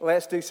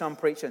Let's do some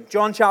preaching.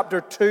 John chapter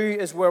 2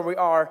 is where we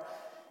are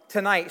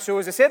tonight. So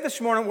as I said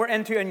this morning, we're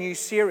into a new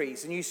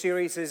series. The new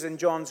series is in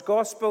John's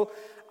Gospel.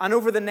 And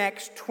over the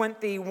next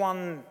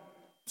 21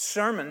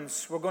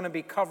 sermons, we're going to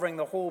be covering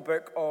the whole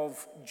book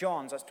of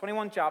John. That's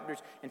 21 chapters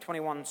and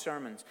 21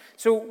 sermons.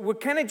 So we're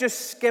kind of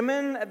just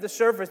skimming at the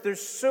surface.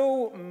 There's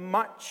so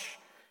much.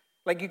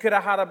 Like you could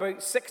have had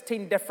about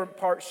 16 different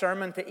part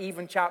sermon to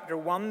even chapter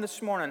 1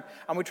 this morning.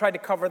 And we tried to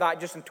cover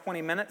that just in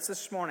 20 minutes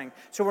this morning.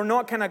 So we're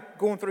not kind of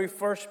going through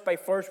first by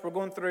first. We're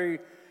going through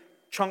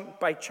chunk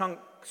by chunk.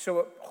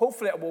 So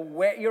hopefully it will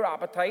whet your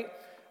appetite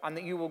and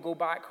that you will go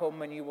back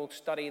home and you will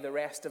study the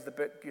rest of the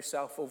book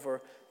yourself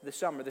over the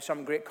summer. There's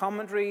some great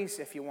commentaries.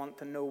 If you want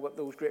to know what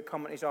those great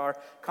commentaries are,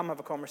 come have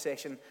a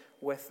conversation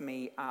with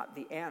me at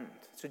the end.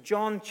 So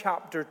John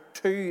chapter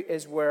 2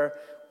 is where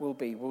we'll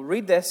be. We'll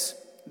read this.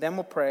 Then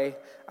we'll pray,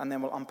 and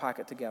then we'll unpack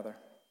it together.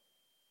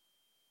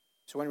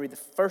 So when we read the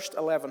first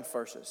 11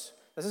 verses,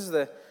 this is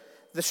the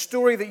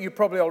story that you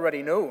probably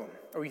already know,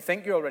 or you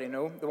think you already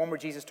know, the one where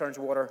Jesus turns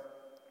water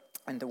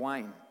into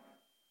wine.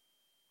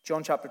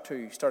 John chapter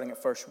 2, starting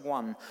at verse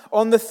 1.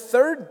 On the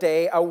third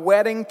day, a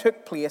wedding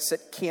took place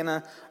at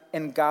Cana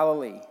in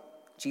Galilee.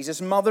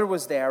 Jesus' mother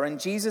was there, and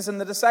Jesus and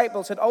the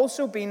disciples had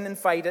also been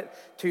invited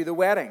to the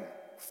wedding.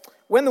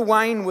 When the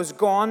wine was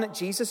gone,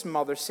 Jesus'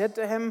 mother said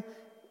to him,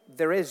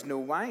 "There is no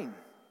wine."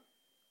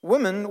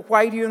 "Woman,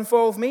 why do you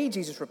involve me?"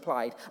 Jesus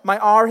replied. "My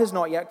hour has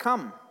not yet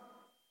come."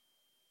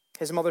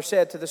 His mother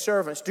said to the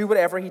servants, "Do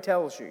whatever he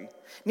tells you."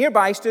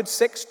 Nearby stood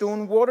 6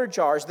 stone water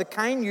jars, the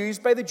kind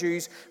used by the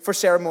Jews for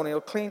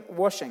ceremonial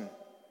washing,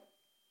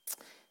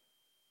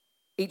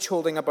 each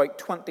holding about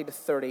 20 to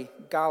 30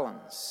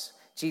 gallons.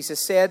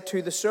 Jesus said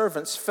to the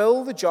servants,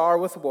 "Fill the jar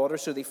with water,"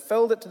 so they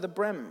filled it to the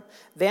brim.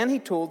 Then he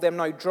told them,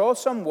 "Now draw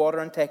some water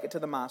and take it to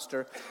the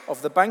master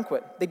of the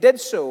banquet." They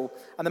did so,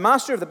 and the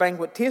master of the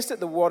banquet tasted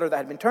the water that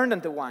had been turned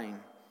into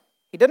wine.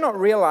 He did not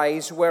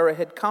realize where it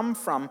had come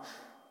from,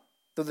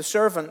 though the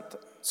servants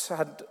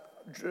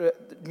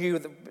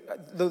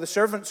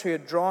who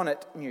had drawn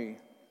it knew.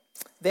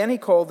 Then he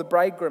called the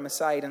bridegroom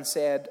aside and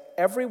said,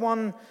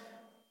 "Everyone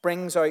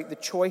brings out the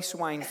choice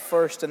wine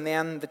first, and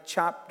then the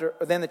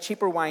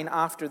cheaper wine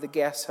after the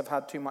guests have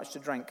had too much to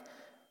drink.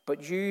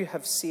 But you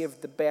have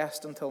saved the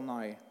best until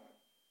now."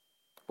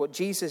 What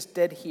Jesus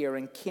did here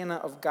in Cana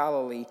of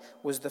Galilee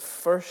was the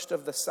first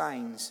of the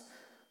signs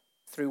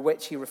through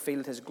which he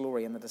revealed his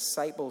glory, and the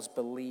disciples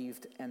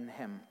believed in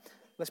him.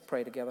 Let's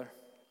pray together.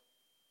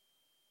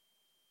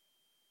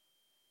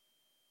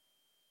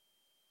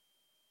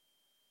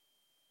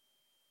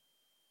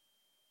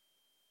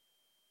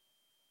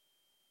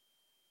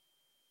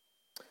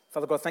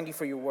 Father God, thank you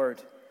for your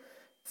word.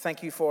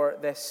 Thank you for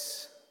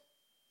this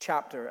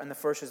chapter and the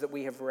verses that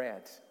we have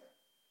read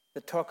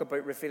that talk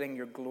about revealing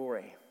your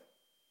glory.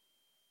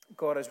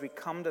 God, as we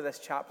come to this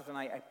chapter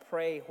tonight, I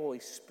pray, Holy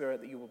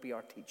Spirit, that you will be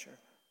our teacher.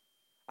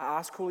 I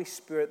ask, Holy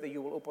Spirit, that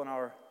you will open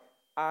our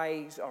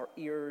eyes, our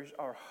ears,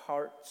 our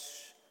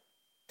hearts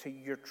to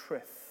your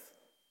truth.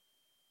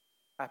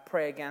 I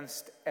pray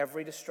against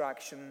every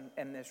distraction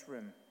in this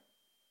room,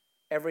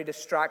 every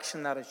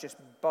distraction that is just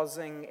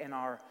buzzing in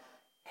our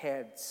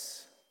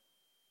heads.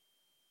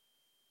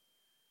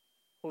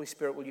 Holy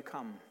Spirit, will you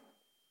come?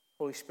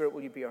 Holy Spirit,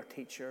 will you be our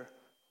teacher?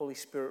 Holy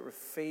Spirit,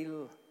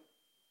 reveal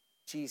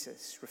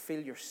Jesus,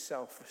 reveal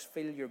yourself,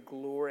 reveal your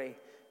glory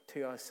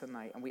to us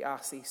tonight. And we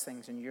ask these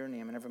things in your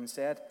name. And everyone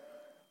said,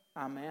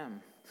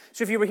 Amen.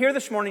 So if you were here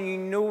this morning, you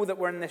know that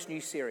we're in this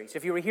new series.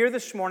 If you were here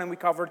this morning, we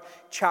covered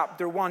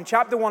chapter 1.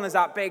 Chapter 1 is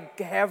that big,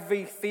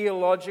 heavy,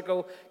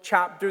 theological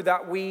chapter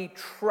that we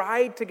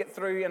tried to get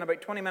through in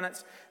about 20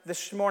 minutes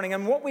this morning.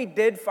 And what we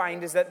did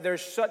find is that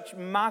there's such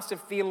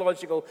massive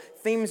theological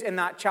themes in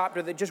that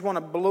chapter that just want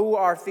to blow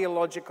our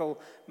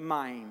theological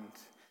mind.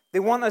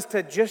 They want us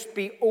to just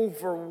be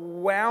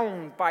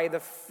overwhelmed by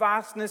the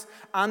vastness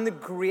and the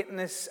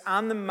greatness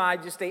and the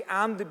majesty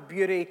and the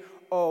beauty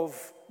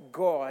of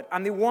God.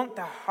 And they want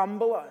to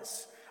humble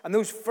us. And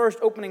those first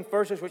opening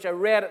verses, which I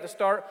read at the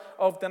start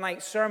of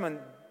tonight's sermon,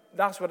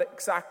 that's what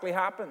exactly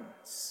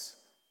happens.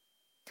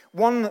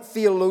 One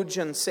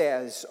theologian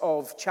says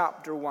of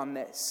chapter 1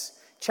 this: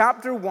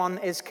 chapter 1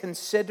 is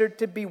considered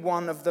to be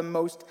one of the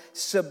most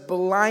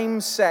sublime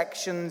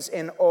sections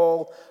in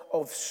all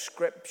of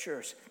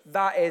Scriptures.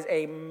 That is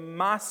a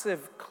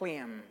massive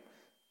claim.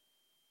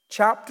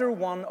 Chapter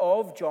 1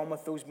 of John,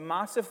 with those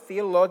massive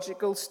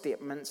theological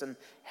statements and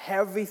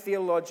heavy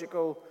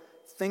theological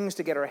things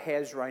to get our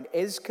heads around,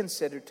 is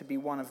considered to be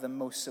one of the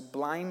most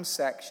sublime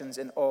sections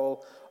in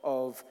all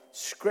of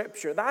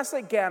Scripture. That's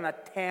again a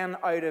 10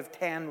 out of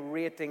 10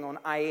 rating on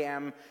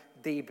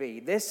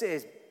IMDb. This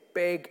is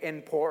big,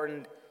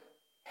 important,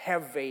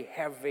 heavy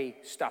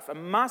stuff. A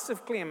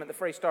massive claim at the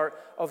very start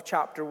of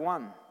chapter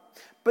 1.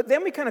 But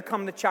then we kind of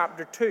come to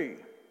chapter 2.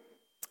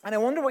 And I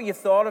wonder what you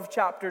thought of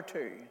chapter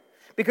 2.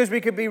 Because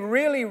we could be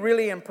really,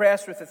 really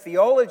impressed with the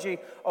theology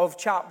of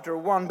chapter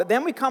 1. But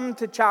then we come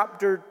to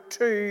chapter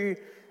 2,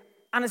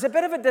 and it's a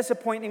bit of a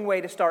disappointing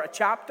way to start a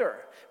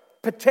chapter,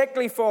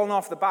 particularly falling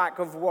off the back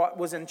of what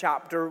was in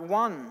chapter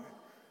 1.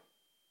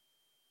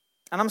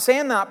 And I'm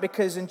saying that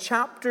because in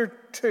chapter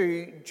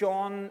 2,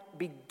 John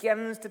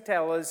begins to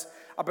tell us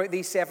about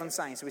these 7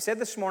 signs. So we said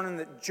this morning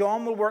that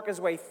John will work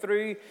his way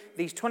through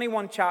these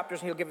 21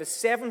 chapters and he'll give us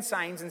 7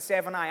 signs and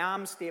 7 I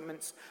am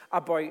statements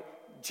about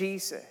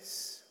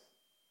Jesus.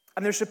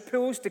 And they're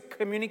supposed to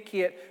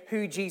communicate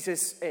who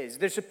Jesus is.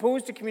 They're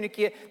supposed to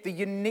communicate the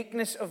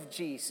uniqueness of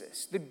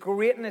Jesus, the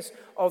greatness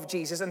of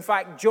Jesus. In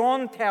fact,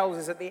 John tells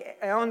us at the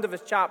end of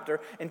his chapter,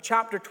 in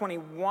chapter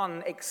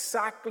 21,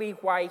 exactly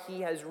why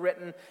he has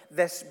written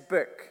this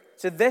book.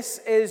 So this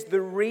is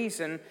the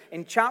reason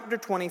in chapter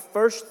 20,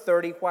 verse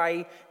 30,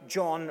 why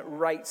John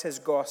writes his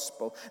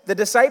gospel. The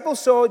disciples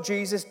saw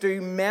Jesus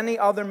do many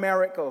other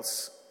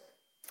miracles,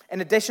 in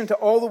addition to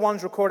all the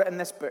ones recorded in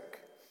this book.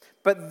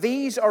 But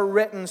these are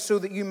written so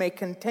that you may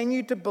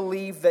continue to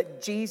believe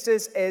that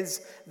Jesus is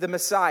the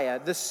Messiah,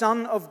 the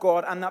Son of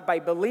God, and that by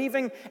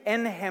believing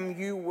in him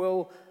you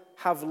will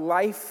have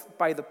life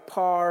by the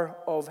power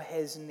of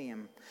his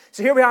name.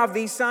 So here we have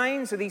these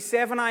signs, or these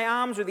 7 I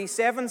ams, or these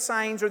 7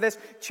 signs, or this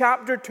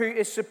chapter 2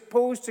 is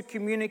supposed to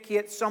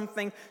communicate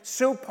something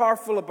so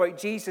powerful about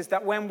Jesus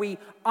that when we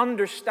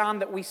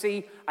understand it, we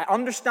see, I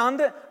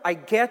understand it, I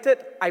get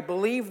it, I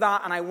believe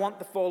that, and I want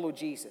to follow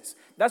Jesus.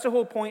 That's the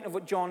whole point of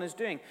what John is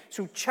doing.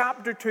 So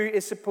chapter 2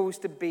 is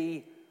supposed to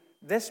be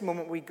this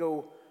moment we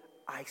go,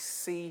 I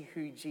see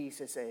who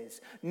Jesus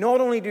is.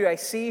 Not only do I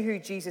see who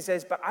Jesus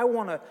is, but I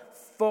want to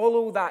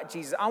follow that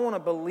Jesus. I want to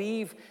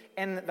believe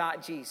in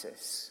that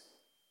Jesus.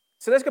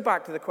 So let's go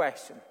back to the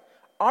question.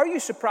 Are you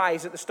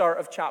surprised at the start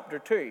of chapter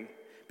 2?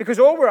 Because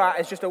all we're at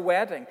is just a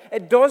wedding.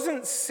 It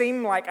doesn't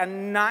seem like a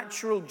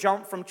natural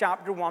jump from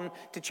chapter 1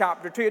 to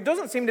chapter 2. It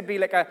doesn't seem to be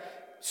like a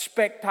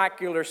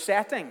spectacular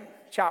setting,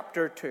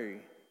 chapter 2.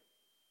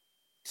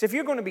 So if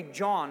you're going to be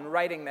John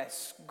writing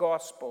this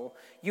gospel,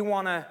 you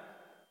want to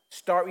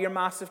start with your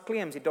massive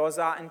claims. He does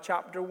that in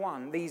chapter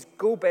 1. These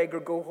go big or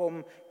go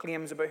home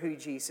claims about who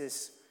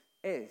Jesus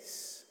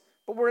is.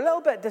 But we're a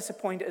little bit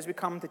disappointed as we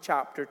come to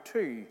chapter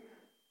 2.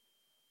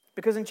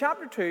 Because in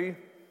chapter 2,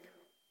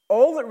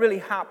 all that really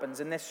happens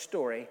in this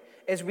story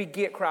is we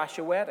gate crash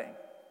a wedding.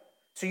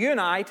 So you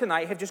and I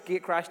tonight have just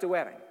gate crashed a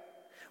wedding.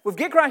 We've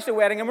gate crashed a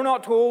wedding and we're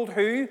not told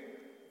who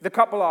the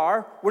couple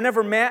are. We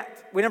never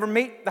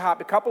meet the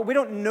happy couple. We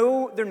don't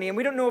know their name.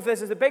 We don't know if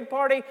this is a big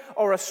party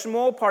or a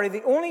small party.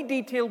 The only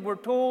detail we're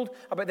told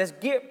about this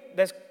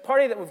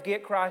party that we've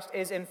gate crashed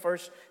is in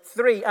verse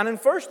 3. And in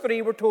verse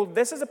 3, we're told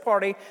this is a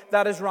party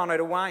that has run out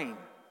of wine.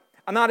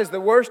 And that is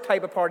the worst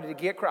type of party to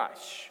gate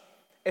crash.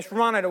 It's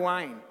run out of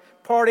wine.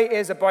 Party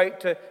is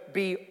about to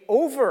be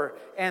over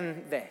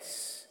in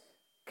this.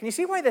 Can you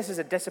see why this is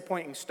a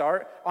disappointing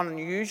start? An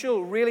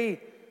unusual,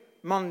 really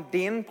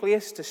mundane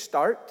place to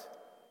start?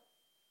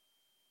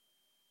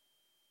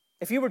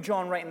 If you were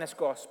John writing this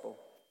gospel,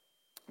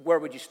 where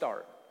would you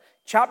start?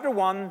 Chapter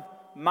 1,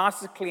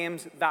 massive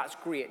claims, that's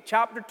great.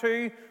 Chapter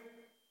 2,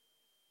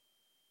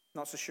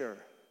 not so sure.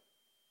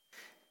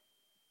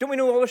 Don't we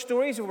know all the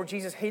stories of where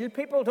Jesus healed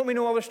people? Don't we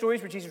know all the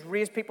stories where Jesus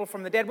raised people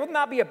from the dead? Wouldn't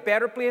that be a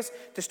better place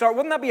to start?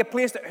 Wouldn't that be a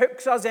place that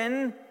hooks us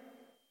in?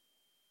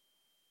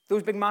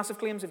 Those big massive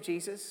claims of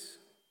Jesus?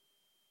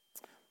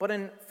 But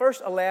in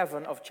verse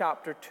 11 of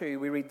chapter 2,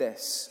 we read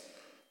this.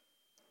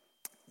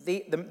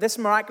 This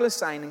miraculous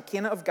sign in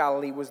Cana of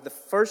Galilee was the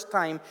first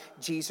time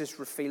Jesus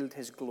revealed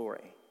his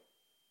glory.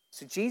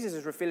 So Jesus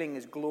is revealing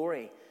his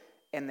glory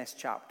in this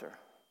chapter.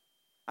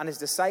 And his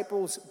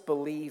disciples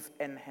believe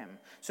in him.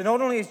 So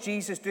not only is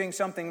Jesus doing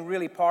something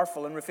really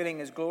powerful and revealing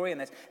his glory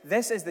in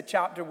this is the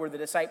chapter where the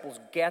disciples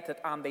get it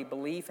and they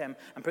believe him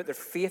and put their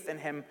faith in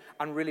him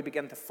and really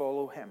begin to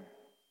follow him.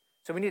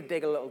 So we need to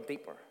dig a little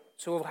deeper.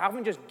 So we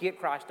haven't just gate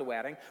crashed a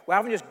wedding. We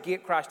haven't just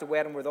gate crashed a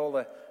wedding with all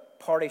the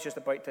parties just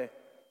about to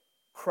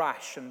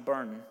crash and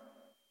burn.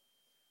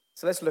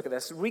 So let's look at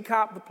this.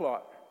 Recap the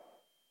plot.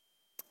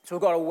 So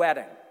we've got a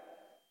wedding.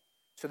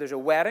 So there's a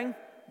wedding,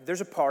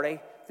 there's a party,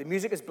 the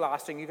music is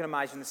blasting, you can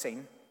imagine the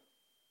scene.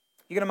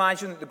 You can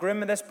imagine that the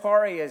groom of this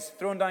party is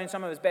throwing down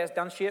some of his best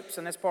dance shapes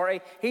in this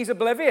party. He's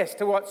oblivious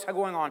to what's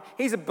going on.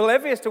 He's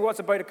oblivious to what's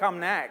about to come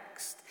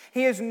next.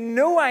 He has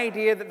no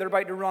idea that they're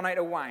about to run out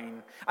of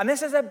wine. And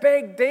this is a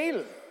big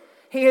deal.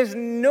 He has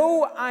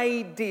no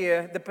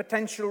idea the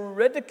potential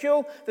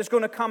ridicule that's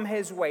going to come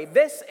his way.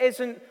 This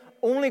isn't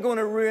only going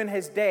to ruin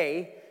his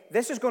day,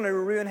 this is going to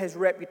ruin his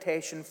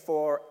reputation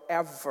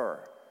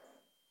forever.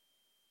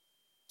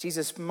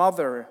 Jesus'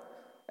 mother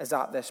is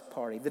at this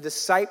party. The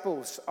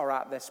disciples are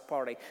at this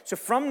party. So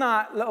from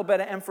that little bit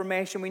of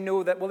information, we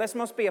know that, well, this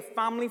must be a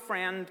family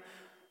friend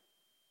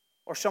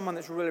or someone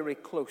that's really, really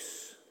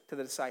close to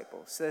the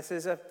disciples. So this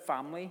is a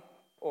family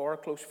or a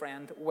close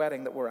friend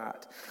wedding that we're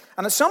at.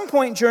 And at some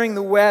point during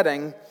the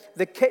wedding,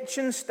 the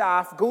kitchen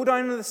staff go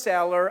down to the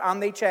cellar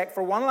and they check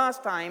for one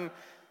last time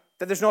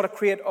that there's not a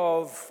crate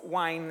of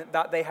wine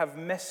that they have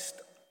missed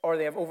or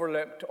they have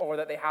overlooked or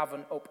that they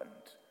haven't opened.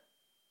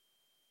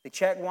 They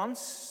check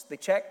once, they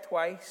check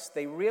twice,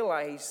 they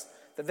realize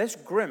that this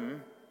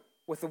groom,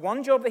 with the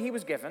one job that he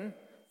was given,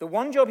 The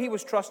one job he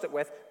was trusted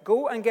with,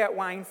 go and get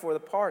wine for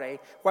the party,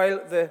 while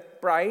the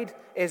bride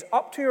is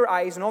up to her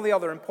eyes in all the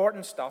other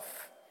important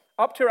stuff,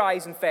 up to her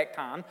eyes in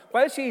fectan.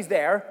 While she's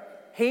there,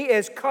 he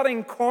is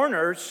cutting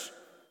corners,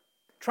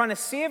 trying to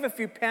save a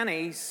few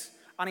pennies,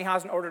 and he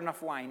hasn't ordered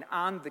enough wine.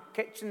 And the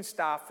kitchen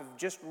staff have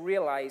just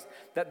realized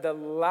that the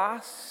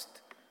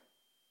last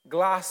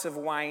glass of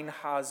wine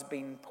has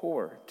been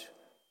poured.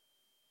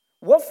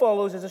 What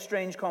follows is a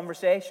strange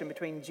conversation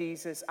between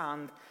Jesus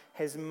and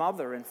his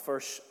mother in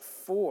verse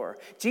 4.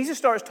 Jesus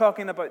starts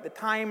talking about the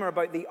time or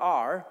about the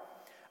hour.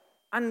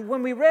 And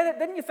when we read it,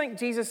 didn't you think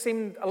Jesus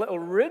seemed a little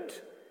rude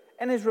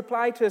in his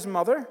reply to his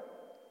mother?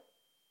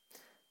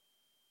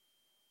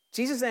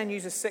 Jesus then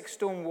uses 6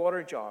 stone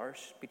water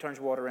jars. He turns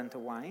water into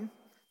wine.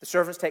 The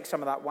servants take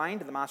some of that wine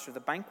to the master of the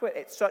banquet.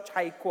 It's such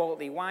high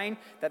quality wine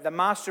that the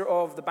master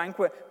of the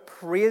banquet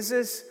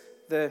praises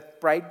the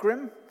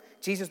bridegroom.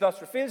 Jesus thus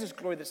reveals his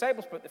glory to the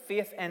disciples, put the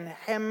faith in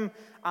him,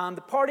 and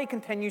the party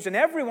continues, and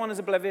everyone is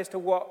oblivious to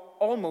what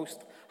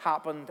almost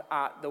happened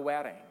at the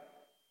wedding.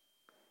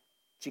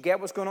 Do you get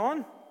what's going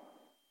on?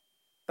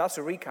 That's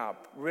a recap,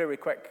 really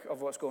quick,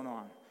 of what's going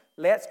on.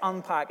 Let's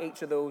unpack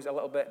each of those a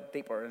little bit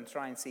deeper and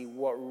try and see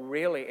what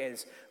really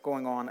is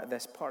going on at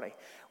this party.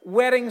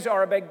 Weddings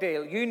are a big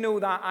deal. You know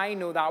that, I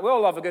know that. We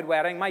all love a good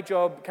wedding. My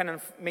job kind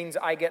of means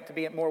I get to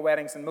be at more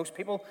weddings than most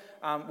people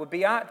would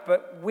be at,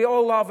 but we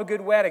all love a good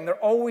wedding. They're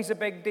always a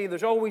big deal.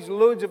 There's always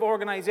loads of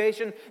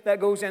organization that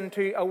goes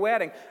into a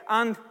wedding,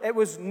 and it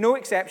was no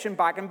exception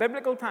back in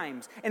biblical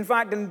times. In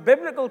fact, in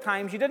biblical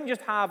times, you didn't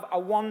just have a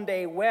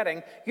one-day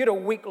wedding, you had a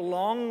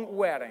week-long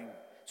wedding.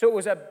 So it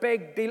was a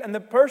big deal. And the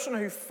person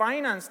who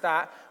financed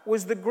that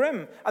was the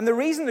groom. And the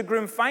reason the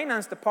groom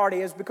financed the party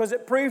is because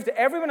it proved to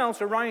everyone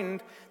else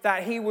around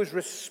that he was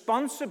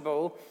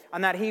responsible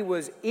and that he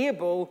was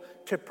able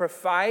to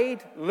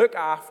provide, look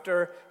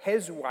after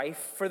his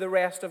wife for the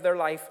rest of their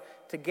life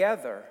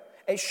together.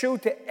 It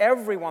showed to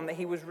everyone that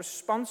he was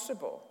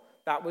responsible.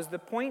 That was the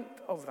point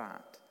of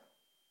that.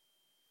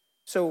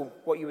 So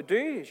what you would do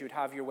is you would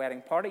have your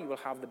wedding party. You will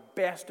have the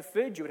best of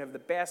food. You would have the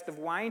best of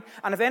wine.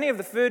 And if any of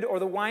the food or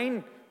the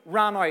wine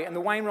ran out, and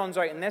the wine runs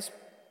out in this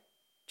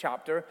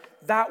chapter,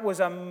 that was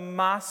a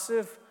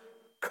massive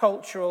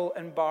cultural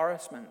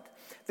embarrassment.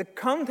 The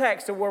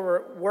context of where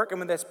we're working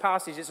with this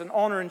passage is an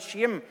honor and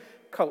shame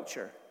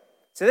culture.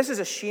 So this is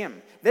a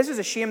shame. This is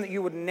a shame that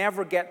you would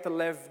never get to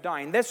live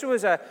down. This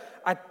was a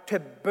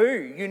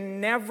taboo. You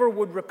never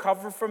would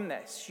recover from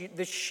this.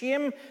 The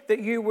shame that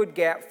you would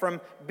get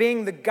from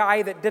being the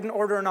guy that didn't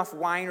order enough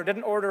wine or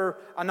didn't order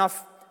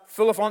enough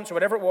Full-of-Fonts or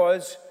whatever it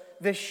was,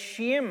 the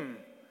shame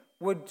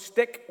would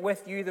stick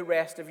with you the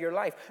rest of your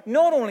life.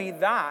 Not only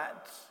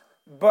that,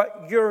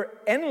 but your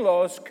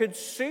in-laws could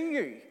sue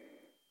you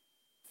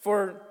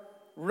for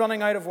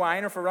running out of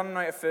wine or for running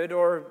out of food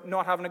or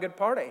not having a good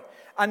party.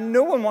 And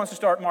no one wants to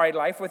start married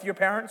life with your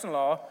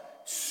parents-in-law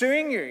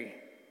suing you.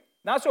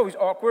 That's always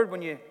awkward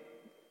when you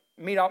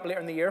meet up later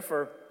in the year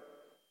for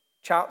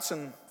chats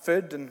and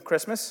food and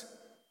Christmas.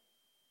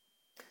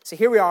 So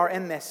here we are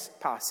in this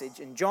passage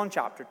in John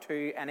chapter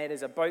 2, and it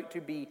is about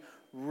to be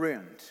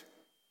ruined.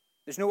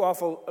 There's no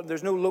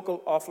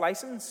local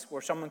off-license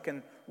where someone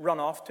can run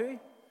off to.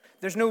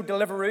 There's no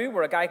Deliveroo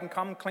where a guy can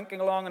come clinking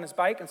along on his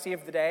bike and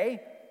save the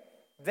day.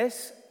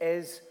 This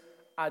is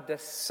a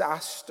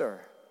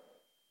disaster.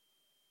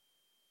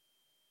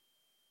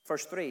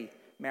 Verse 3,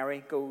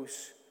 Mary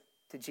goes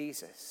to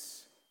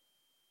Jesus.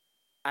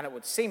 And it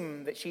would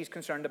seem that she's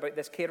concerned about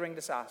this catering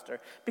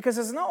disaster, because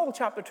it's not all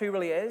chapter 2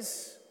 really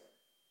is.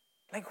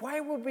 Like, why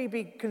would we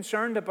be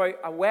concerned about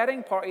a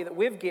wedding party that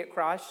we've gate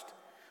crashed?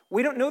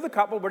 We don't know the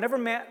couple. We've never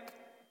met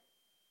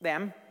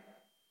them.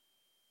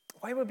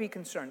 Why would we be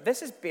concerned?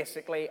 This is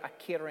basically a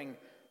catering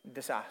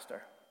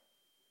disaster.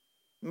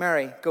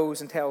 Mary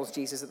goes and tells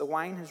Jesus that the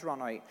wine has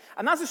run out.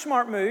 And that's a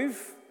smart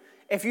move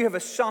if you have a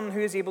son who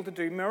is able to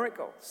do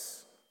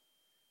miracles.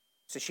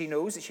 So she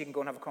knows that she can go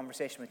and have a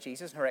conversation with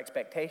Jesus, and her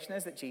expectation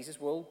is that Jesus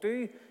will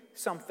do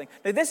something.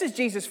 Now, this is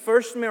Jesus'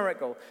 first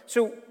miracle.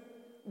 So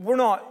we're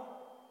not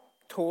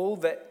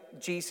told that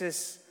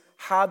Jesus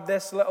had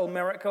this little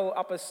miracle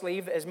up his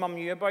sleeve that his mum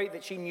knew about,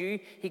 that she knew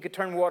he could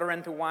turn water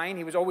into wine.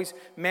 He was always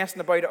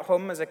messing about at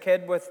home as a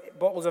kid with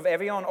bottles of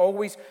Evian,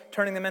 always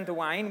turning them into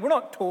wine. We're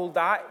not told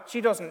that.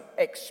 She doesn't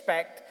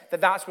expect that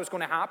that's what's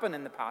going to happen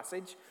in the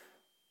passage.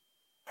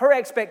 Her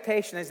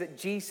expectation is that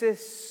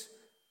Jesus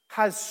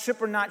has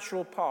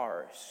supernatural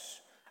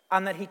powers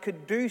and that he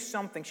could do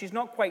something. She's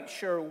not quite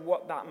sure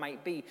what that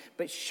might be,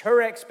 but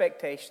her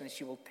expectation is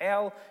she will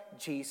tell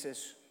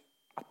Jesus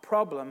a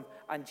problem,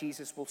 and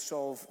Jesus will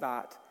solve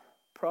that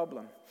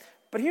problem.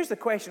 But here's the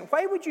question.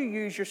 Why would you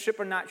use your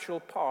supernatural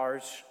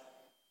powers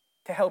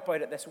to help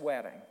out at this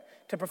wedding?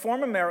 To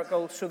perform a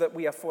miracle so that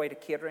we avoid a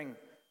catering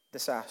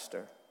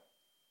disaster?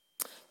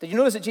 Did you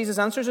notice that Jesus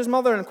answers his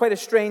mother in quite a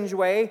strange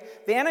way?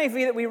 The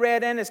NIV that we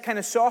read in is kind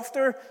of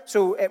softer,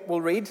 so it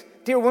will read,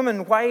 "Dear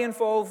woman, why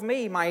involve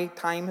me? My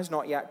time has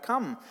not yet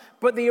come."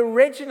 But the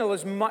original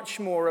is much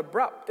more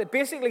abrupt. It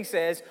basically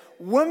says,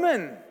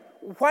 "Woman,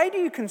 why do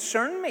you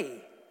concern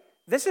me?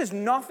 This has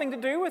nothing to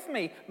do with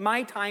me.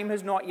 My time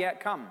has not yet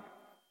come.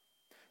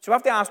 So I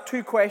have to ask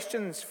two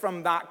questions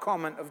from that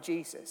comment of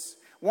Jesus.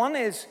 One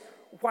is,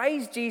 why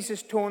does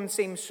Jesus' tone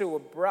seem so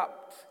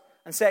abrupt?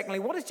 And secondly,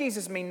 what does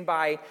Jesus mean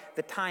by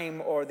the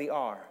time or the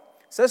hour?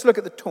 So let's look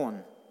at the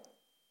tone.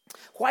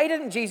 Why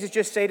didn't Jesus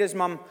just say to his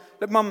mum,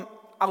 look, Mum,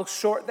 I'll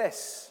sort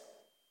this.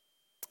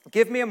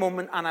 Give me a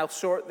moment and I'll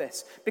sort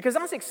this. Because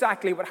that's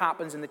exactly what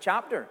happens in the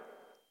chapter.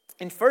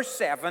 In verse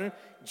 7,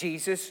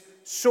 Jesus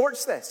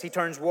sorts this. He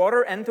turns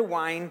water into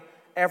wine.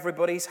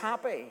 Everybody's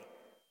happy.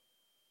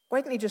 Why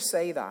didn't he just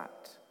say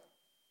that?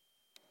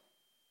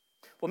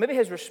 Well, maybe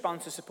his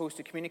response is supposed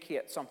to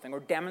communicate something or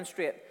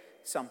demonstrate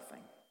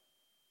something.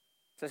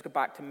 So let's go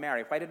back to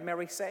Mary. Why did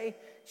Mary say?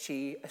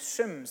 She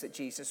assumes that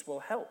Jesus will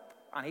help,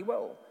 and he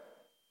will.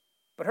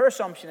 But her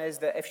assumption is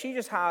that if she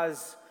just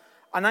has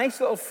a nice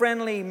little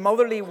friendly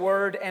motherly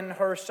word in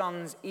her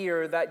son's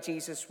ear, that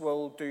Jesus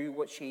will do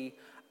what she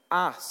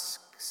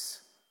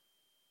asks,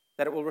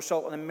 that it will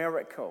result in a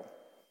miracle.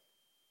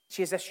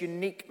 She has this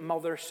unique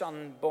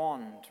mother-son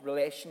bond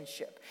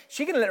relationship.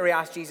 She can literally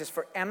ask Jesus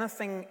for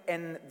anything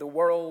in the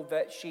world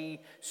that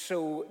she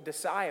so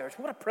desires.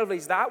 What a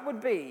privilege that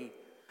would be.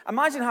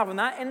 Imagine having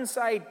that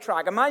inside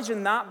track.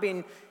 Imagine that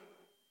being,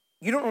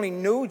 you don't only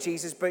know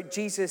Jesus, but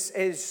Jesus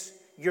is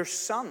your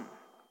son.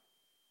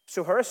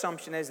 So her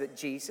assumption is that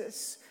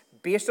Jesus,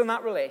 based on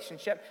that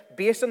relationship,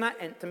 based on that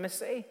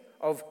intimacy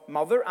of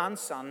mother and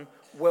son,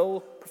 will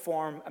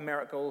perform a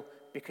miracle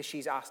because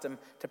she's asked him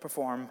to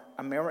perform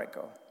a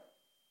miracle.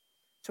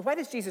 So why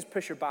does Jesus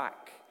push her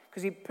back?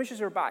 Because he pushes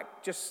her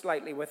back just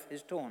slightly with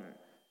his tone.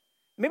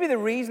 Maybe the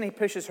reason he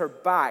pushes her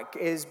back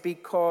is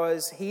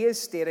because he is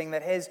stating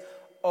that his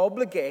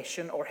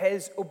obligation or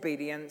his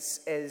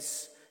obedience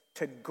is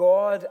to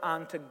God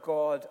and to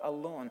God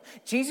alone.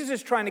 Jesus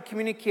is trying to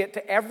communicate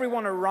to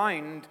everyone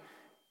around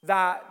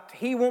that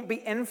he won't be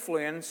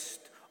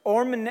influenced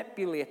or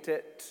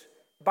manipulated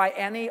by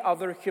any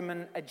other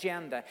human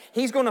agenda.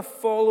 He's going to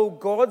follow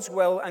God's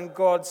will and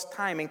God's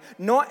timing,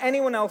 not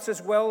anyone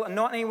else's will and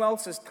not anyone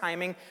else's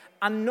timing,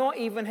 and not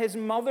even his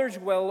mother's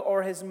will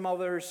or his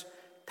mother's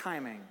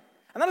timing.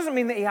 And that doesn't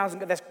mean that he hasn't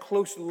got this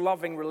close,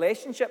 loving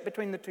relationship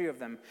between the two of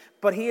them,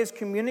 but he is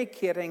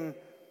communicating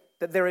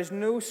that there is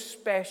no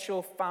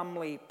special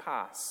family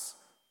pass.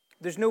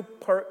 There's no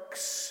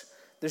perks.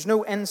 There's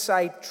no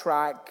inside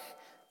track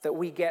that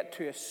we get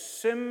to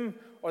assume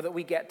or that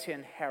we get to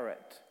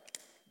inherit.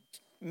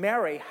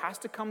 Mary has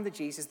to come to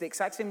Jesus the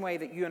exact same way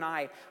that you and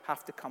I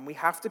have to come. We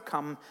have to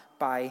come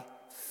by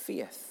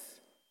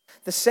faith.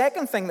 The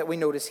second thing that we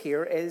notice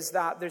here is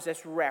that there's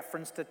this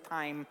reference to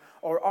time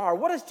or hour.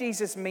 What does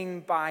Jesus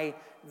mean by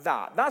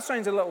that? That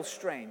sounds a little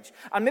strange.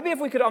 And maybe if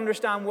we could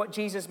understand what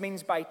Jesus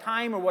means by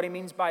time or what he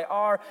means by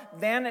hour,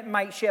 then it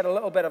might shed a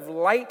little bit of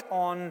light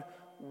on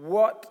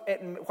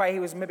why he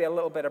was maybe a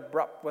little bit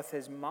abrupt with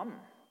his mum.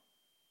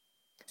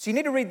 So you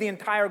need to read the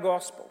entire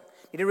gospel.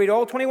 You need to read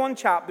all 21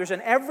 chapters,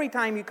 and every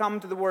time you come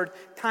to the word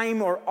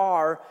time or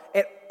hour,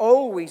 it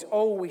always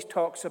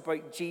talks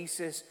about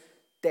Jesus'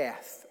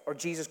 death or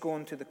Jesus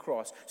going to the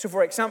cross. So,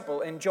 for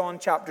example, in John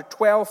chapter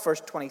 12,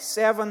 verse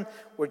 27,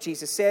 where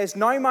Jesus says,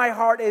 "Now my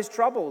heart is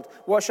troubled.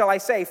 What shall I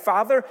say?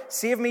 Father,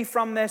 save me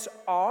from this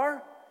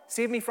hour?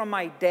 Save me from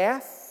my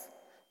death?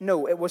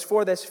 No, it was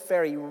for this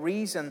very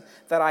reason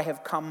that I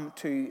have come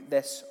to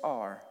this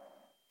hour."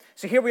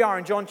 So here we are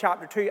in John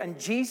chapter 2, and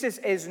Jesus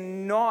is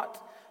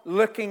not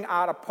looking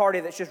at a party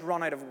that's just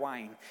run out of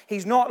wine.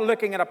 He's not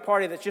looking at a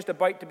party that's just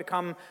about to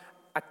become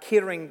a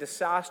catering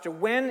disaster.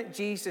 When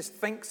Jesus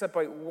thinks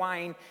about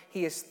wine,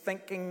 he is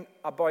thinking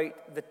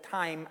about the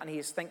time, and he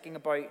is thinking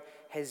about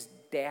his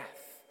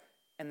death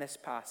in this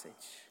passage.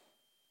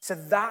 So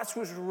that's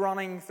what's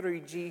running through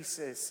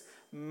Jesus'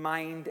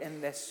 mind in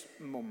this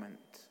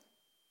moment.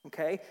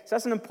 Okay? So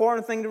that's an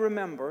important thing to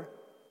remember.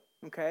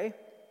 Okay?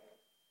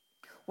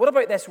 What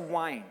about this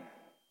wine?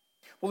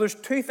 Well, there's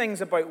two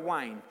things about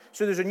wine.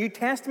 So there's a New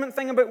Testament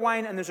thing about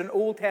wine, and there's an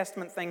Old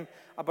Testament thing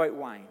about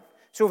wine.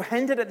 So we've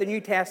hinted at the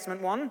New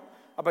Testament one,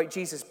 about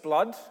Jesus'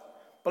 blood.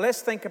 But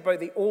let's think about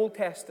the Old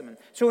Testament.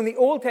 So in the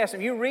Old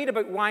Testament, you read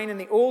about wine in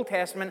the Old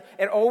Testament,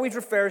 it always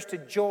refers to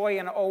joy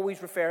and it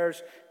always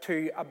refers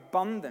to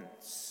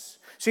abundance.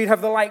 So you'd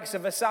have the likes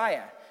of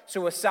Isaiah.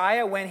 So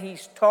Isaiah, when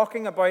he's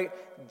talking about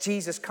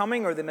Jesus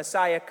coming or the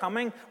Messiah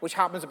coming, which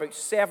happens about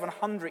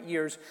 700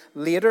 years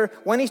later,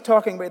 when he's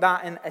talking about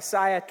that in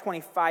Isaiah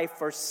 25,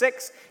 verse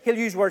 6, he'll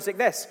use words like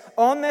this: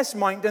 "On this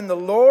mountain the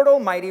Lord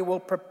Almighty will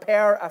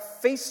prepare a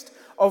feast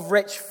of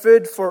rich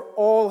food for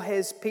all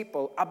his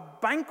people, a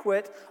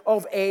banquet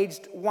of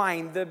aged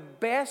wine, the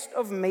best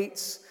of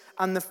meats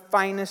and the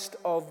finest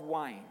of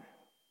wine."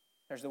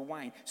 There's the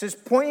wine. So it's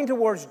pointing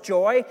towards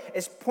joy.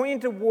 It's pointing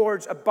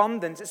towards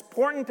abundance. It's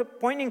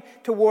pointing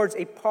towards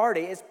a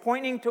party. It's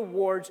pointing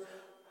towards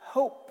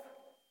hope.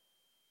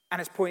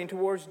 And it's pointing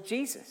towards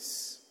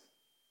Jesus.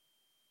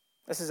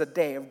 This is a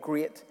day of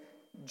great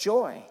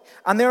joy.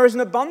 And there is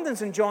an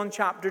abundance in John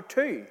chapter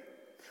 2.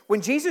 When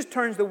Jesus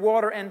turns the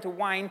water into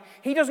wine,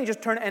 he doesn't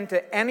just turn it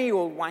into any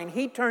old wine.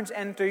 He turns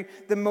into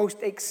the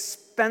most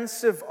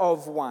expensive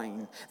of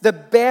wine, the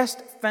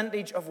best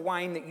vintage of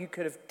wine that you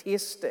could have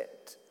tasted.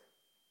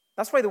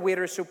 That's why the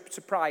waiter is so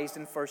surprised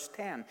in verse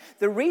 10.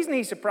 The reason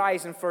he's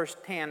surprised in verse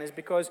 10 is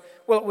because,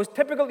 well, it was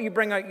typical that you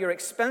bring out your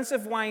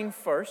expensive wine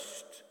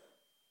first,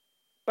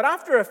 but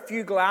after a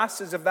few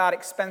glasses of that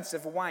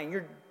expensive wine,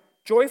 your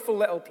joyful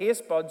little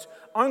taste buds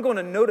aren't going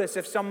to notice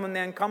if someone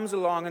then comes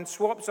along and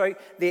swaps out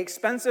the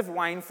expensive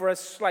wine for a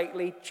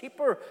slightly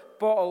cheaper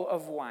bottle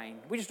of wine.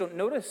 We just don't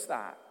notice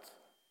that.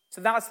 So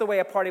that's the way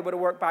a party would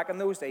have worked back in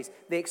those days.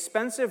 The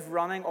expensive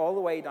running all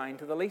the way down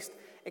to the least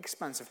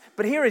expensive.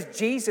 But here is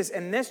Jesus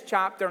in this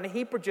chapter, and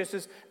he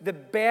produces the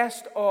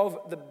best of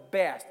the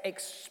best.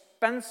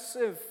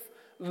 Expensive,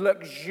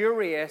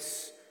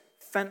 luxurious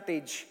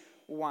vintage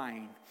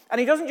wine. And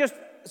he doesn't just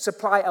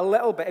supply a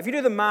little bit. If you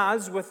do the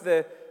maths with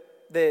the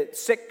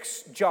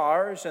 6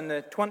 jars and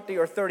the 20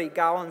 or 30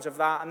 gallons of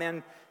that, and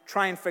then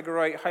try and figure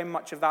out how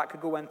much of that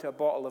could go into a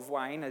bottle of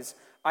wine, as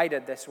I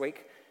did this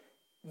week,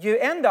 you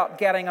end up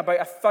getting about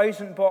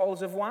 1,000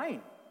 bottles of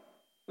wine.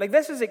 Like,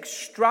 this is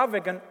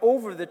extravagant,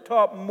 over the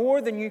top, more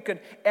than you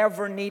could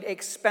ever need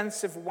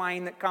expensive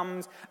wine that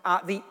comes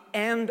at the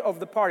end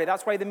of the party.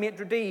 That's why the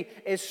maitre d'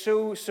 is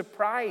so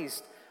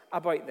surprised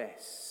about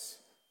this.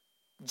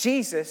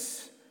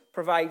 Jesus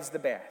provides the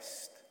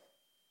best.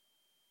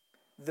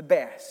 The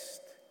best.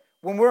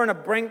 When we're on a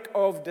brink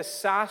of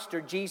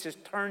disaster, Jesus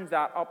turns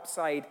that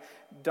upside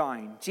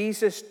down.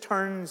 Jesus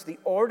turns the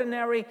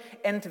ordinary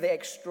into the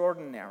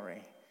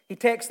extraordinary. He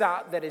takes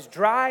that is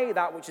dry,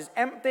 that which is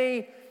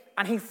empty,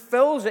 and he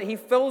fills it. He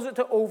fills it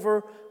to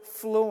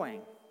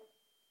overflowing.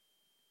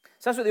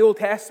 So that's what the Old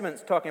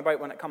Testament's talking about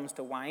when it comes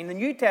to wine. The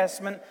New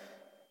Testament,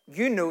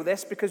 you know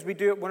this because we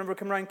do it whenever we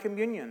come around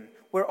communion.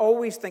 We're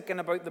always thinking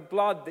about the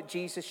blood that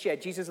Jesus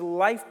shed, Jesus'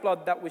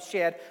 lifeblood that was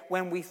shed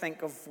when we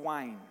think of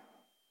wine.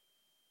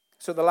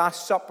 So the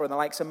Last Supper, in the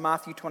likes of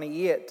Matthew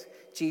 28,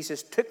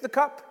 Jesus took the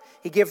cup,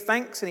 he gave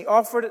thanks, and he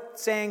offered it,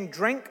 saying,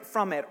 "Drink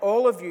from it,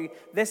 all of you.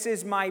 This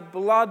is my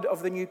blood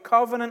of the new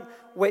covenant,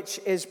 which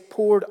is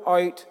poured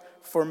out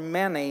for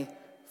many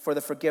for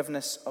the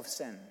forgiveness of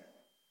sin."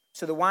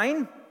 So the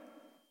wine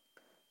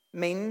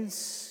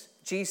means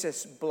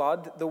Jesus'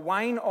 blood. The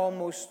wine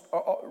almost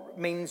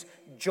means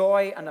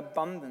joy and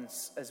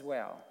abundance as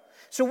well.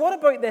 So what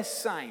about this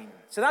sign?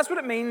 So that's what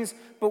it means,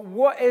 but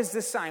what is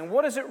the sign?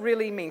 What does it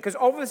really mean? Because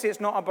obviously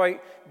it's not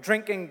about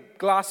drinking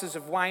glasses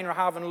of wine or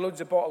having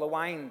loads of bottle of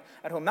wine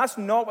at home. That's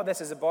not what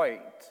this is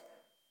about.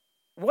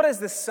 What is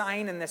the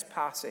sign in this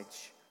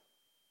passage?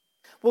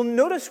 Well,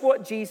 notice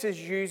what Jesus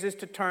uses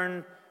to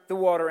turn the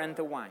water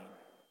into wine.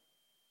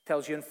 It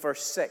tells you in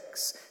verse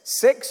 6.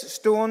 6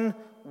 stone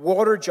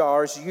water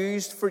jars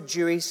used for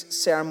Jewish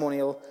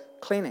ceremonial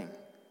cleaning.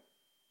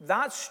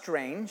 That's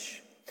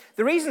strange.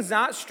 The reason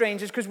that's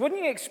strange is because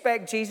wouldn't you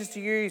expect Jesus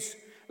to use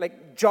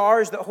like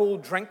jars that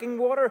hold drinking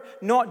water,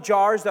 not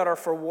jars that are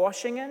for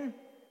washing in?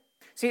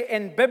 See,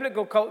 in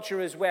biblical culture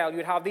as well,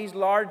 you'd have these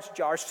large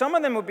jars. Some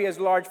of them would be as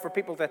large for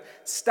people to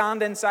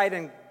stand inside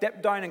and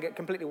dip down and get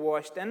completely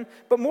washed in.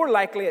 But more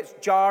likely, it's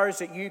jars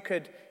that you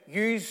could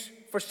use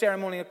for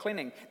ceremonial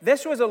cleaning.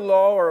 This was a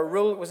law or a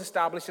rule that was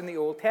established in the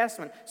Old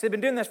Testament. So they've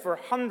been doing this for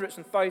hundreds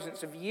and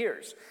thousands of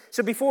years.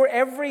 So before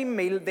every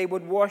meal, they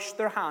would wash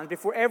their hands.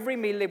 Before every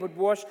meal, they would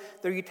wash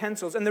their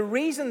utensils. And the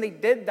reason they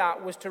did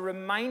that was to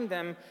remind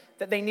them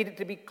that they needed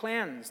to be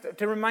cleansed,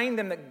 to remind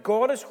them that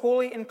God is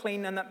holy and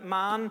clean and that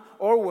man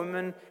or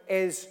woman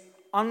is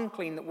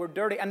unclean, that we're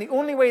dirty. And the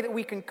only way that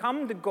we can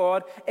come to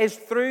God is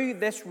through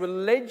this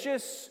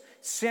religious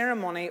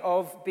ceremony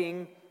of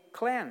being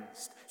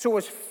cleansed. So it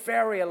was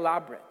very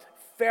elaborate,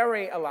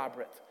 very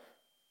elaborate.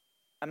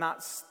 And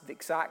that's the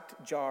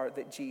exact jar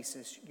that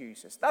Jesus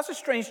uses. That's a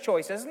strange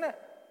choice, isn't it?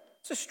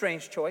 It's a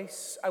strange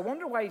choice. I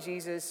wonder why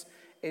Jesus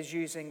is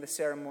using the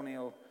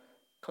ceremonial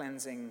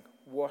cleansing,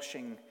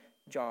 washing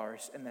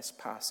jars in this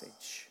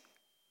passage.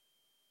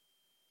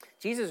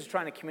 Jesus is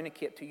trying to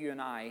communicate to you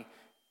and I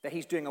that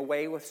he's doing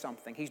away with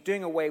something. He's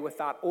doing away with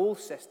that old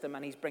system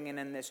and he's bringing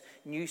in this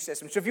new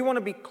system. So if you want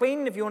to be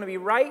clean, if you want to be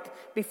right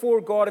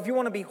before God, if you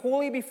want to be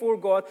holy before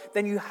God,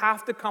 then you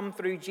have to come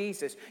through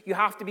Jesus. You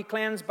have to be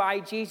cleansed by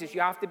Jesus.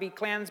 You have to be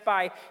cleansed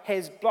by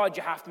his blood.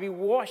 You have to be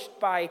washed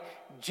by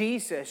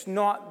Jesus,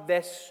 not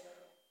this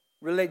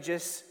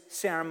religious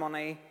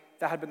ceremony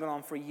that had been going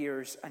on for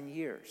years and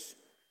years.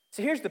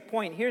 So here's the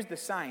point. Here's the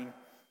sign.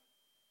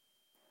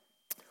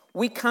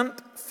 We can't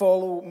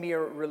follow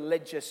mere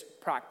religious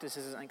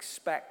practices and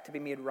expect to be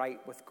made right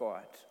with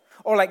God.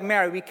 Or like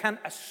Mary, we can't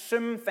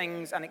assume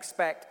things and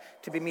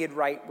expect to be made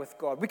right with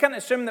God. We can't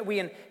assume that we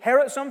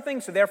inherit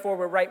something, so therefore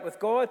we're right with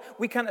God.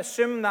 We can't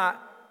assume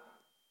that,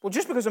 well,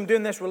 just because I'm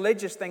doing this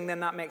religious thing,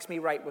 then that makes me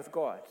right with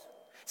God.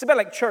 It's a bit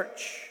like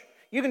church.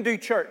 You can do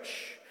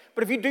church,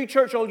 but if you do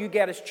church, all you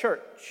get is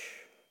church.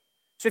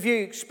 So if you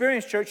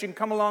experience church, you can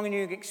come along and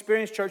you can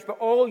experience church, but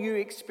all you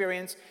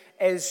experience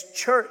is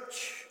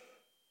church.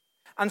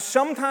 And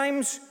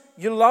sometimes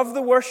you love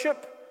the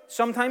worship,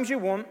 sometimes you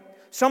won't.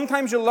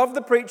 Sometimes you'll love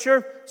the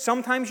preacher,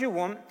 sometimes you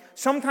won't.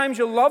 Sometimes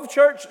you'll love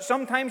church,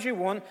 sometimes you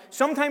won't.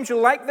 Sometimes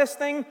you'll like this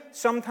thing,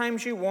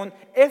 sometimes you won't.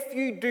 If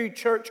you do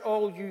church,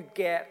 all you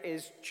get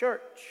is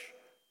church.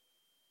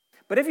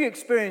 But if you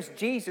experience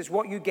Jesus,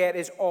 what you get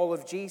is all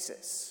of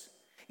Jesus.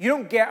 You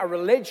don't get a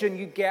religion,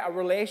 you get a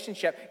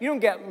relationship. You don't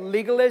get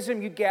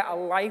legalism, you get a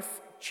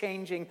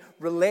life-changing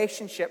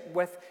relationship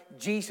with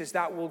Jesus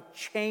that will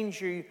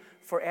change you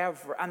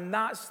forever. And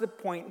that's the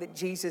point that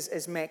Jesus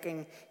is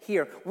making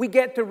here. We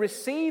get to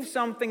receive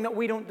something that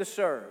we don't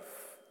deserve.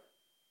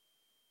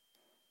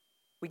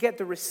 We get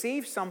to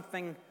receive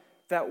something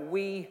that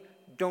we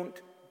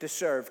don't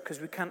deserve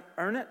because we can't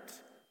earn it.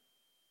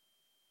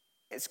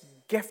 It's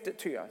gifted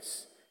to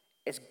us.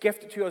 It's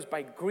gifted to us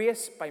by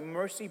grace, by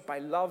mercy, by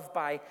love,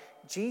 by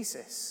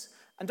Jesus.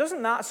 And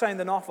doesn't that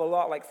sound an awful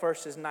lot like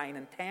verses 9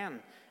 and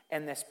 10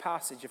 in this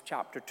passage of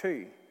chapter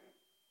 2?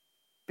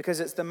 Because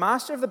it's the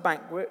master of the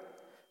banquet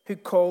who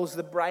calls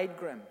the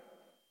bridegroom.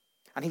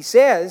 And he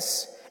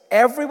says,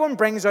 everyone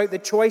brings out the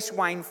choice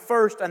wine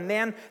first and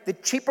then the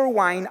cheaper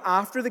wine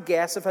after the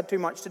guests have had too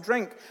much to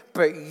drink.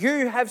 But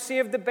you have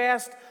saved the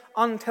best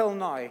until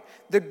now.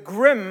 The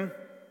grim,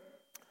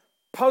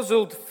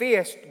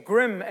 puzzled-faced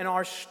groom in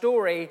our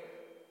story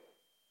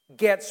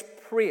gets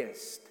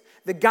praised.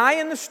 The guy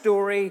in the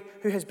story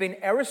who has been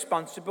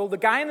irresponsible, the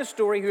guy in the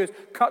story who has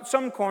cut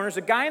some corners,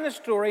 the guy in the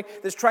story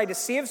that's tried to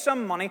save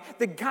some money,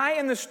 the guy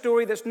in the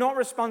story that's not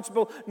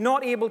responsible,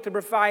 not able to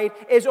provide,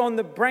 is on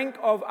the brink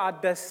of a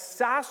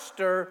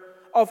disaster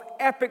of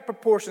epic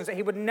proportions that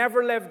he would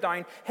never live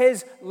down.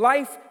 His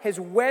life, his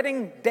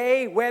wedding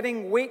day,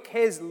 wedding week,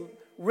 his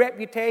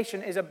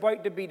reputation is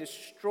about to be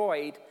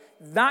destroyed.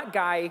 That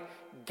guy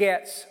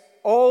gets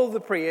all the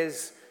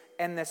praise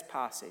in this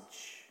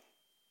passage.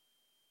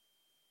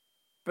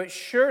 But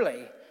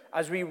surely,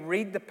 as we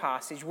read the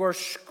passage, we're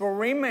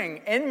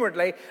screaming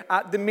inwardly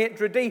at the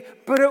maitre d',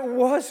 but it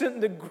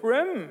wasn't the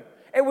groom.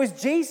 It was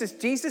Jesus.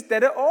 Jesus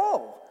did it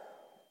all.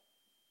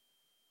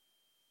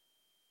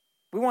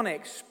 We want to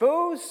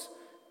expose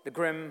the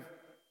groom.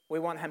 We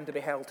want him to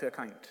be held to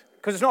account.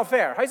 Because it's not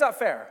fair. How's that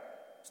fair?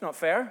 It's not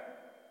fair.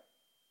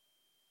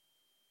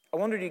 I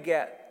wonder, do you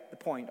get the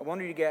point? I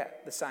wonder, do you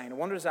get the sign? I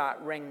wonder, does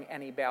that ring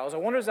any bells? I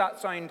wonder, does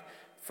that sound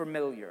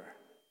familiar?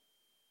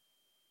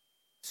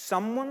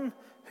 Someone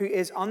who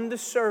is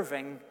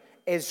undeserving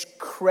is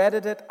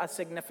credited a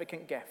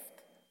significant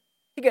gift.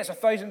 He gets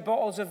 1,000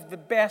 bottles of the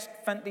best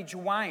vintage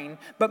wine,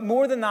 but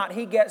more than that,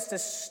 he gets to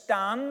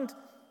stand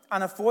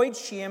and avoid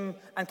shame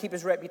and keep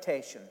his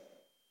reputation.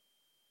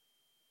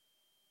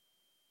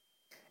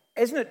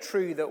 Isn't it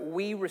true that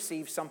we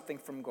receive something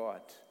from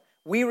God?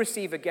 We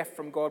receive a gift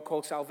from God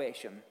called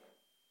salvation.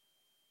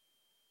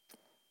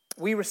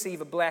 We receive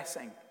a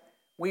blessing.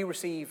 We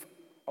receive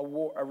a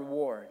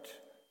reward.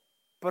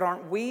 But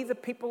aren't we the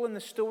people in the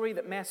story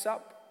that mess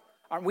up?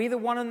 Aren't we the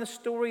one in the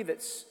story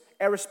that's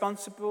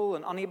irresponsible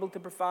and unable to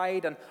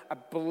provide and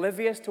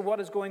oblivious to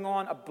what is going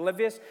on,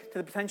 oblivious to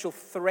the potential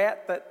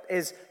threat that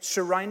is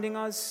surrounding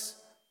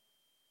us?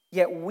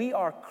 Yet we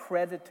are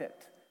credited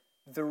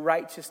the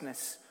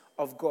righteousness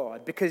of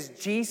God because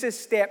Jesus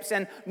steps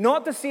in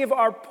not to save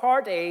our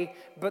party,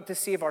 but to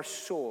save our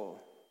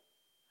soul.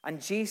 And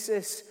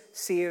Jesus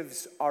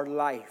saves our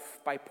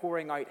life by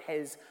pouring out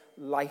his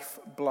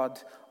lifeblood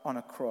on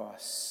a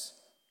cross.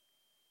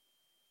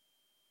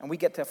 And we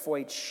get to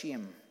avoid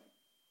shame.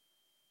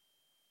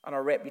 And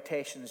our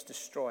reputation is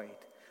destroyed.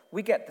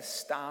 We get to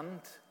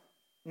stand,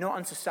 not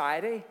in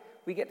society,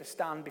 we get to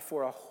stand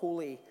before a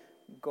holy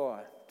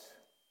God.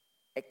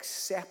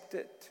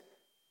 Accepted,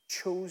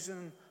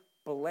 chosen,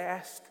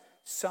 blessed,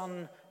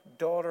 son,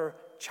 daughter,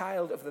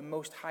 child of the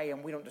Most High,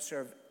 and we don't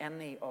deserve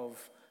any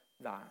of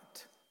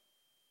that.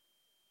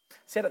 I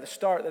said at the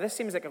start that this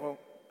seems like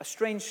a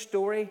strange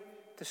story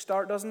to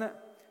start, doesn't it?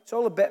 It's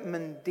all a bit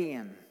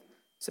mundane.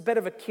 It's a bit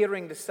of a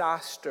catering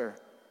disaster,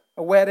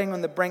 a wedding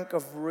on the brink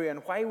of ruin.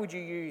 Why would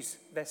you use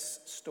this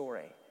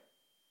story?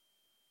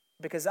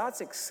 Because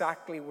that's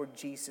exactly where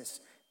Jesus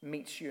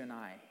meets you and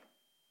I.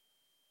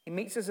 He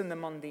meets us in the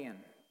mundane.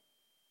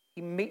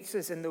 He meets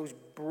us in those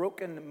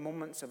broken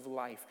moments of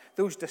life,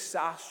 those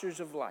disasters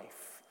of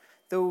life,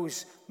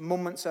 those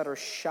moments that are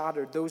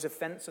shattered, those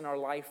events in our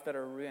life that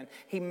are ruined.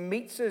 He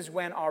meets us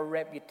when our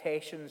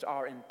reputations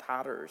are in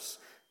tatters.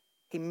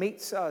 He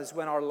meets us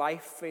when our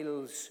life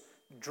feels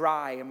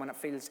dry and when it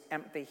feels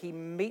empty. He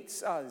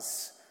meets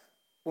us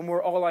when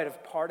we're all out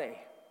of party,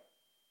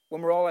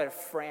 when we're all out of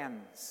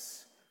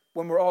friends,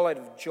 when we're all out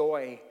of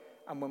joy,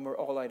 and when we're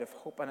all out of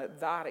hope. And at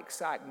that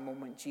exact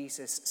moment,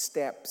 Jesus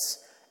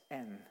steps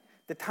in.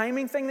 The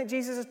timing thing that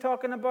Jesus is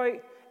talking about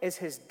is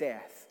his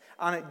death.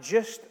 And at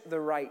just the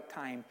right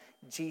time,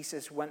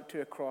 Jesus went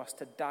to a cross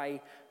to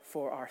die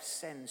for our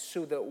sins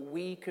so that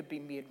we could be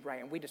made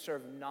right. And we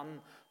deserve none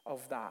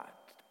of that.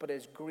 But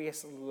his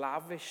grace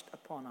lavished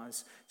upon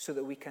us so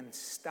that we can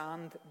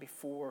stand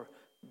before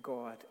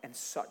God in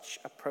such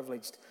a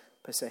privileged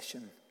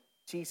position.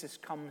 Jesus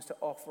comes to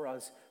offer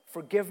us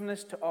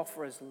forgiveness, to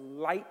offer us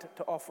light,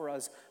 to offer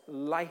us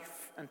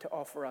life, and to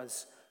offer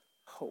us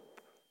hope.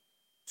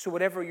 So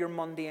whatever your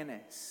mundane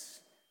is,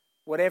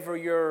 whatever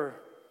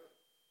your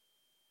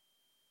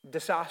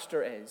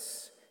disaster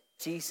is,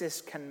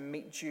 Jesus can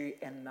meet you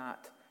in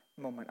that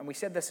moment. And we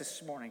said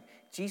this morning.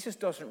 Jesus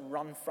doesn't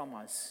run from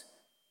us.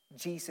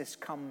 Jesus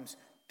comes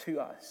to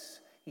us.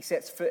 He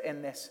sets foot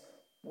in this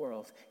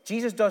world.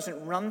 Jesus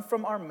doesn't run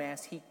from our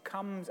mess. He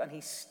comes and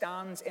he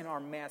stands in our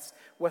mess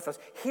with us.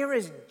 Here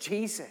is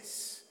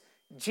Jesus.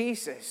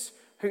 Jesus,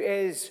 who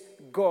is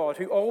God,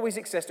 who always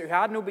existed, who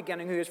had no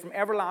beginning, who is from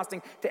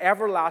everlasting to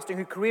everlasting,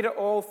 who created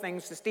all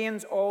things,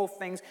 sustains all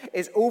things,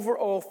 is over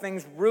all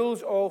things,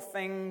 rules all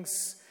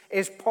things,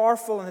 is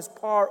powerful in his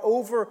power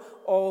over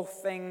all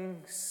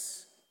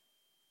things.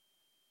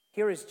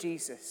 Here is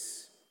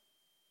Jesus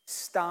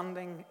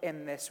standing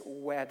in this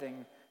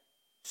wedding,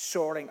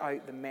 sorting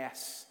out the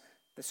mess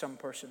that some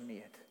person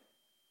made.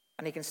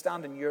 And he can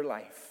stand in your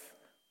life,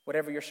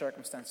 whatever your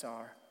circumstances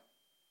are,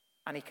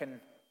 and he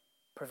can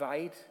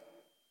provide,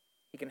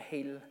 he can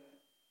heal,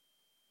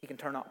 he can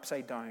turn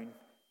upside down,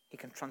 he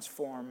can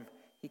transform,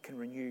 he can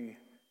renew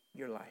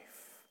your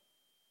life.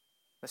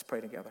 Let's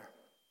pray together.